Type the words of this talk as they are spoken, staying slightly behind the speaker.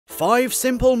5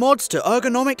 simple mods to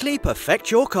ergonomically perfect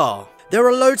your car. There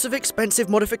are loads of expensive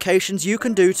modifications you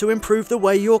can do to improve the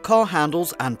way your car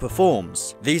handles and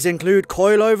performs. These include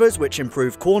coilovers, which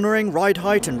improve cornering, ride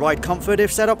height and ride comfort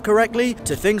if set up correctly,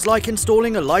 to things like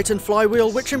installing a lightened flywheel,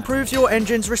 which improves your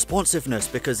engine's responsiveness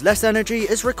because less energy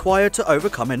is required to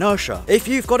overcome inertia. If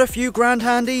you've got a few grand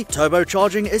handy,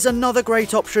 turbocharging is another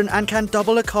great option and can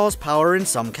double a car's power in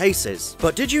some cases.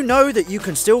 But did you know that you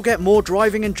can still get more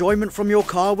driving enjoyment from your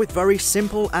car with very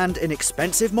simple and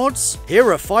inexpensive mods?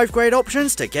 Here are 5 great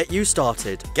options to get you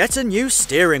started. Get a new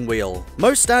steering wheel.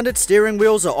 Most standard steering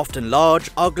wheels are often large,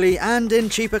 ugly, and in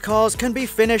cheaper cars can be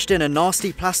finished in a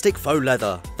nasty plastic faux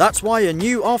leather. That's why a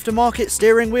new aftermarket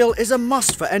steering wheel is a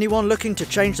must for anyone looking to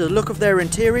change the look of their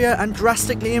interior and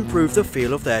drastically improve the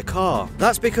feel of their car.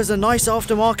 That's because a nice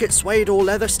aftermarket suede or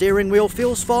leather steering wheel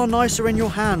feels far nicer in your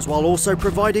hands while also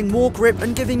providing more grip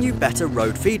and giving you better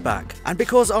road feedback. And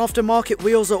because aftermarket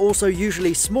wheels are also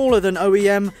usually smaller than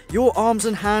OEM, your arms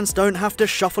and hands don't have to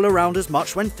shuffle around as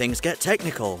much when things get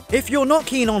technical. If you're not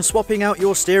keen on swapping out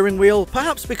your steering wheel,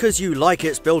 perhaps because you like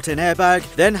its built-in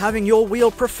airbag, then having your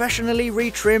wheel professionally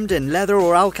retrimmed in leather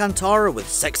or Alcantara with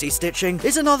sexy stitching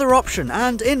is another option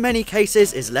and in many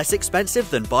cases is less expensive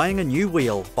than buying a new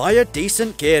wheel. Buy a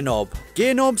decent gear knob.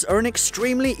 Gear knobs are an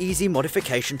extremely easy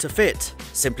modification to fit.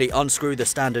 Simply unscrew the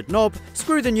standard knob,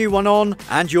 screw the new one on,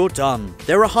 and you're done.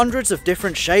 There are hundreds of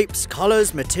different shapes,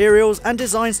 colours, materials, and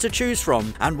designs to choose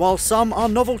from, and while some are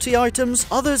novelty items,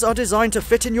 others are designed to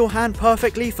fit in your hand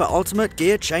perfectly for ultimate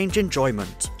gear change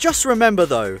enjoyment. Just remember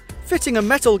though, fitting a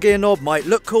metal gear knob might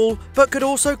look cool, but could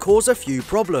also cause a few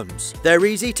problems. They're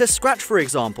easy to scratch, for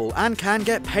example, and can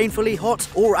get painfully hot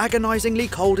or agonizingly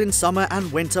cold in summer and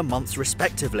winter months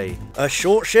respectively. A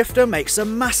short shifter makes a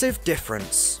massive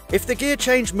difference. If the gear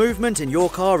change movement in your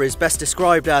car is best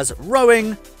described as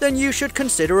rowing, then you should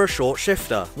consider a short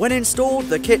shifter. When installed,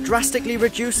 the kit drastically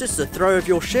reduces the throw of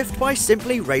your shift by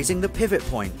simply raising the pivot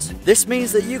point. This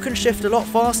means that you can shift a lot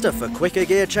faster for quicker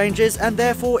gear changes and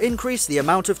therefore increase the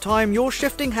amount of time your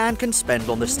shifting hand can spend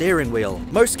on the steering wheel.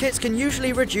 Most kits can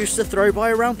usually reduce the throw by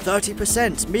around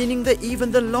 30%, meaning that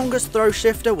even the longest throw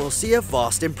shifter will see a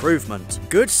vast improvement.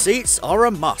 Good seats are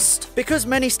a must. Because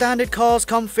many standard cars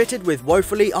come fitted with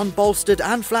woefully unbolstered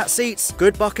and flat seats,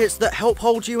 good buckets that help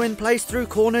hold you in place through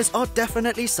corners are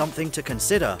definitely something to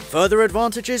consider. Further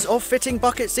advantages of fitting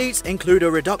bucket seats include a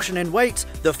reduction in weight,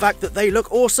 the fact that they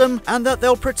look awesome, and that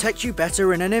they'll protect you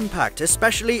better in an impact,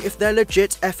 especially if they're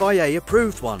legit FIA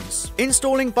approved ones.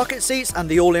 Installing bucket seats and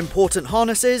the all-important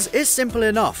harnesses is simple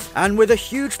enough, and with a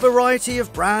huge variety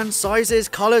of brands, sizes,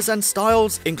 colours and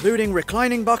styles, including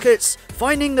reclining buckets,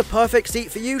 finding the perfect seat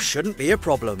for you shouldn't be a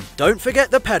problem. Don't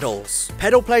forget the pedals.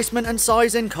 Pedal placement and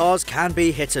size in cars can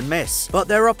be hit and miss, but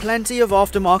there are plenty of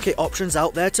aftermarket options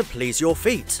out there to please your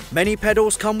feet. Many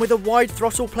pedals come with a wide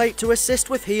throttle plate to assist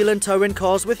with heel and toe in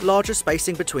cars with larger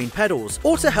spacing between pedals,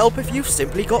 or to help if you've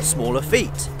simply got smaller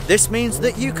feet. This means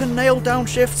that you can nail down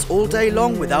shifts all day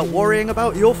long without worrying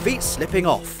about your feet slipping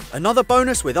off. Another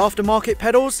bonus with aftermarket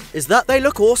pedals is that they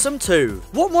look awesome too.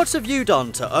 What mods have you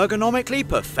done to ergonomically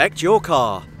perfect your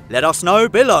car? Let us know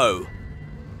below.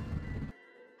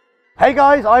 Hey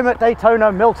guys, I'm at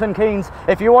Daytona Milton Keynes.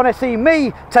 If you want to see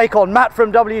me take on Matt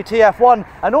from WTF1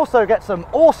 and also get some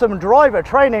awesome driver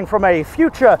training from a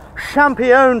future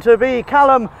champion to be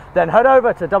Callum, then head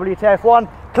over to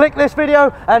WTF1, click this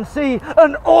video and see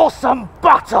an awesome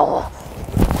battle.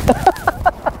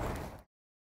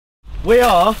 We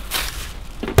are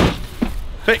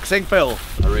fixing Phil.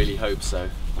 I really hope so.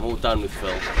 I'm all done with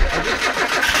Phil.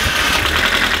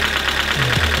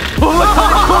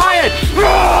 Quiet!